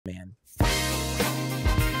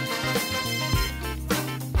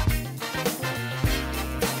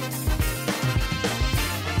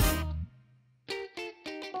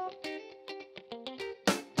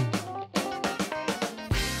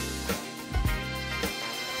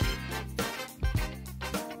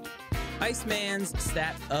Iceman's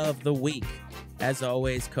Stat of the Week. As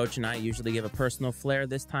always, Coach and I usually give a personal flair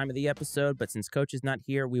this time of the episode, but since Coach is not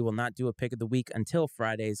here, we will not do a pick of the week until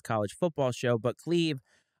Friday's college football show. But Cleve,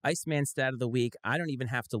 Iceman Stat of the Week, I don't even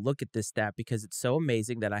have to look at this stat because it's so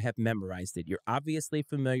amazing that I have memorized it. You're obviously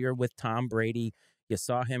familiar with Tom Brady. You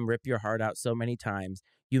saw him rip your heart out so many times.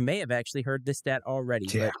 You may have actually heard this stat already,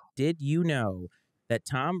 but did you know that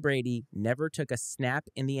Tom Brady never took a snap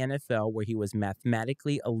in the NFL where he was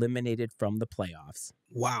mathematically eliminated from the playoffs?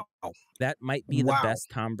 Wow. That might be the best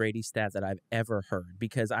Tom Brady stat that I've ever heard,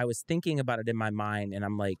 because I was thinking about it in my mind and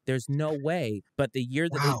I'm like, there's no way. But the year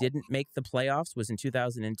that they didn't make the playoffs was in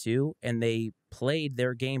 2002, and they played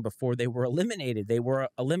their game before they were eliminated. They were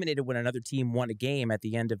eliminated when another team won a game at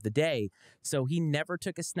the end of the day. So he never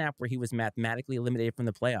took a snap where he was mathematically eliminated from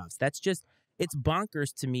the playoffs. That's just, it's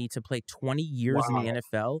bonkers to me to play 20 years in the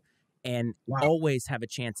NFL and always have a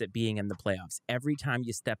chance at being in the playoffs every time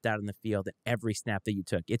you stepped out in the field and every snap that you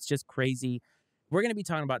took. It's just crazy. We're going to be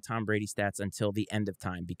talking about Tom Brady stats until the end of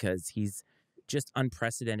time because he's just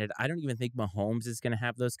unprecedented. I don't even think Mahomes is going to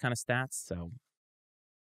have those kind of stats. So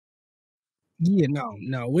Yeah, no.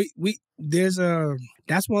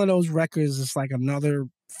 That's one of those records. It's like another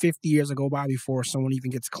 50 years to go by before someone even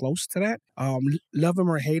gets close to that. Love him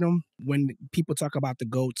or hate him, when people talk about the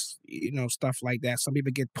GOATs, stuff like that, some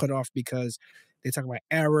people get put off because they talk about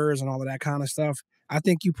errors and all of that kind of stuff. I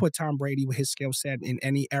think you put Tom Brady with his skill set in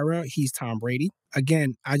any era, he's Tom Brady.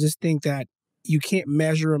 Again, I just think that you can't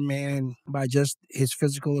measure a man by just his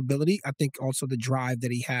physical ability. I think also the drive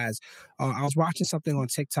that he has. I was watching something on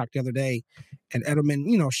TikTok the other day, and Edelman,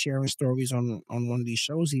 sharing stories on one of these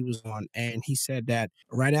shows he was on, and he said that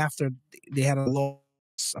right after they had a loss,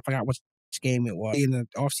 I forgot which game it was in the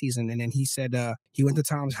offseason, and then he said he went to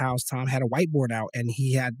Tom's house. Tom had a whiteboard out, and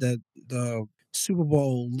he had the Super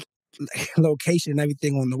Bowl location and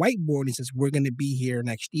everything on the whiteboard. He says, "We're going to be here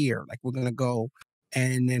next year. Like, we're going to go."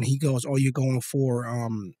 And then he goes, "Oh, you're going for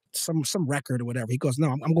some record or whatever." He goes, "No,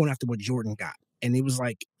 I'm going after what Jordan got." And it was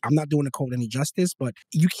like, I'm not doing the code any justice, but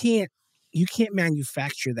you can't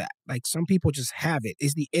manufacture that. Like, some people just have it.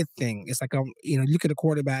 It's the it thing. It's like, look at a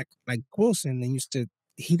quarterback like Wilson, and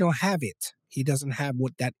he don't have it. He doesn't have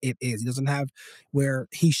what that it is. He doesn't have where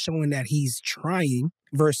he's showing that he's trying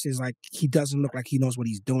versus like he doesn't look like he knows what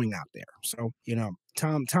he's doing out there. So,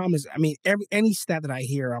 Tom is, I mean, any stat that I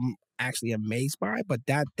hear, I'm actually amazed by, but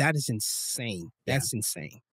that is insane. That's insane.